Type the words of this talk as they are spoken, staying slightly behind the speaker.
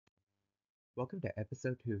Welcome to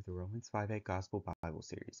episode 2 of the Romans 5:8 Gospel Bible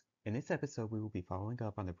series. In this episode, we will be following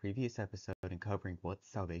up on the previous episode and covering what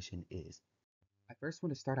salvation is. I first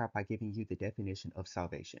want to start out by giving you the definition of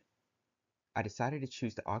salvation. I decided to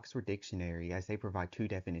choose the Oxford Dictionary as they provide two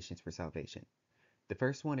definitions for salvation. The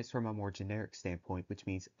first one is from a more generic standpoint, which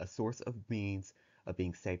means a source of means of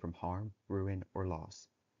being saved from harm, ruin, or loss.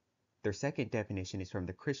 Their second definition is from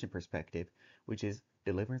the Christian perspective, which is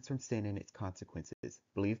deliverance from sin and its consequences,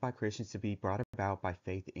 believed by Christians to be brought about by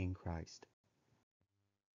faith in Christ.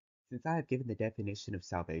 Since I have given the definition of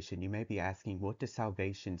salvation, you may be asking, what does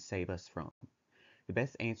salvation save us from? The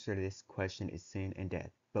best answer to this question is sin and death.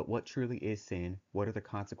 But what truly is sin? What are the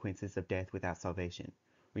consequences of death without salvation?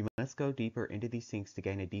 We must go deeper into these things to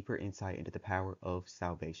gain a deeper insight into the power of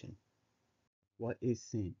salvation. What is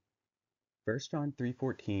sin? 1 John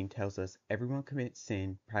 3:14 tells us everyone commits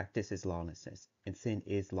sin practices lawlessness, and sin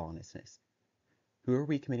is lawlessness. Who are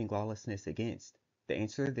we committing lawlessness against? The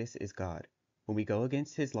answer to this is God. When we go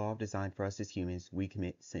against his law of design for us as humans, we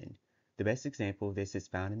commit sin. The best example of this is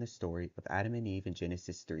found in the story of Adam and Eve in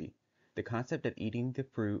Genesis 3. The concept of eating the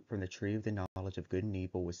fruit from the tree of the knowledge of good and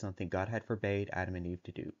evil was something God had forbade Adam and Eve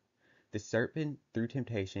to do. The serpent, through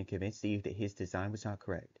temptation, convinced Eve that his design was not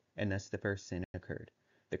correct, and thus the first sin occurred.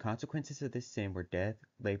 The consequences of this sin were death,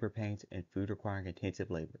 labor pains, and food requiring intensive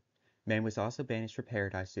labor. Man was also banished from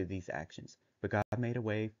paradise through these actions, but God made a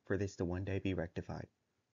way for this to one day be rectified.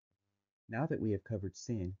 Now that we have covered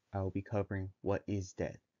sin, I will be covering what is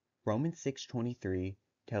death. Romans 6:23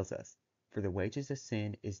 tells us, "For the wages of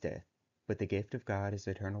sin is death, but the gift of God is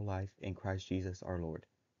eternal life in Christ Jesus our Lord."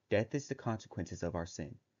 Death is the consequences of our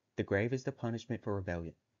sin. The grave is the punishment for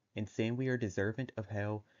rebellion. In sin we are deserving of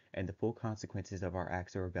hell and the full consequences of our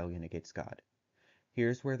acts of rebellion against God.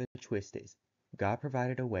 Here's where the twist is. God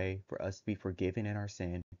provided a way for us to be forgiven in our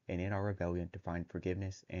sin and in our rebellion to find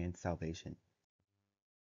forgiveness and salvation.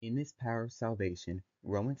 In this power of salvation,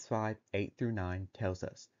 Romans 5:8-9 tells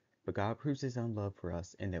us, "But God proves his own love for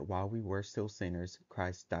us in that while we were still sinners,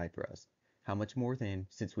 Christ died for us. How much more then,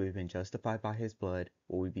 since we have been justified by his blood,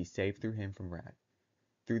 will we be saved through him from wrath?"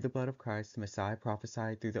 Through the blood of Christ, the Messiah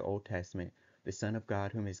prophesied through the Old Testament, the Son of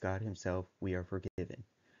God, whom is God himself, we are forgiven.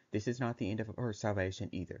 This is not the end of our salvation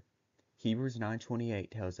either. Hebrews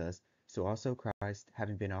 9:28 tells us, "So also Christ,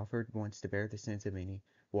 having been offered once to bear the sins of many,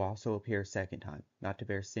 will also appear a second time, not to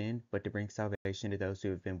bear sin, but to bring salvation to those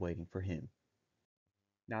who have been waiting for him."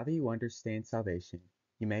 Now that you understand salvation,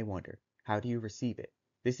 you may wonder, how do you receive it?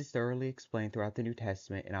 This is thoroughly explained throughout the New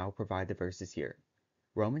Testament, and I will provide the verses here.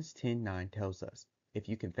 Romans 10:9 tells us, "If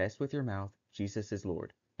you confess with your mouth Jesus is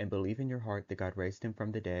Lord, and believe in your heart that God raised him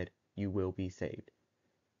from the dead, you will be saved."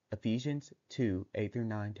 Ephesians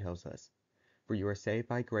 2:8-9 tells us, "For you are saved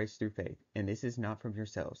by grace through faith, and this is not from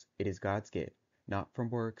yourselves, it is God's gift, not from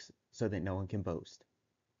works, so that no one can boast."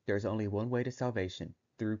 There is only one way to salvation,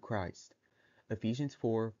 through Christ. Ephesians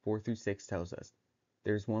 4:4-6 tells us,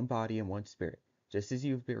 "There is one body and one spirit, just as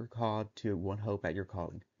you have been called to one hope at your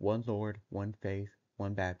calling, one Lord, one faith,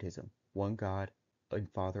 one baptism, one God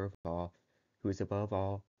and Father of all, who is above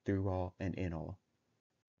all, through all, and in all."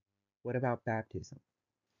 What about baptism?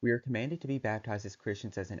 We are commanded to be baptized as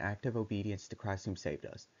Christians as an act of obedience to Christ whom saved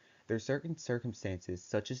us. There are certain circumstances,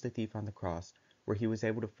 such as the thief on the cross, where he was not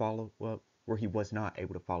able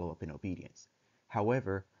to follow up in obedience.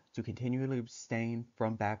 However, to continually abstain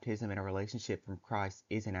from baptism and a relationship from Christ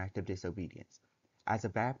is an act of disobedience. As a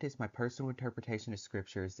Baptist, my personal interpretation of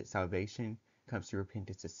Scripture is that salvation comes through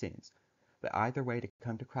repentance of sins. But either way, to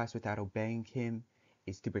come to Christ without obeying him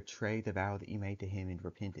is to betray the vow that you made to him in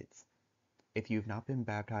repentance. If you have not been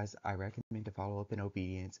baptized, I recommend to follow up in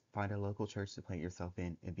obedience, find a local church to plant yourself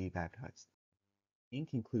in, and be baptized. In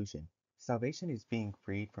conclusion, salvation is being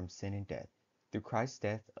freed from sin and death through Christ's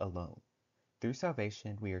death alone. Through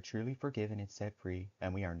salvation, we are truly forgiven and set free,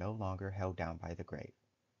 and we are no longer held down by the grave.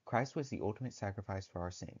 Christ was the ultimate sacrifice for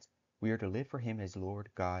our sins. We are to live for him as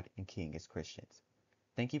Lord, God, and King as Christians.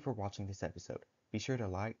 Thank you for watching this episode. Be sure to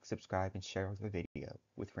like, subscribe, and share the video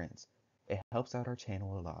with friends. It helps out our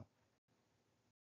channel a lot.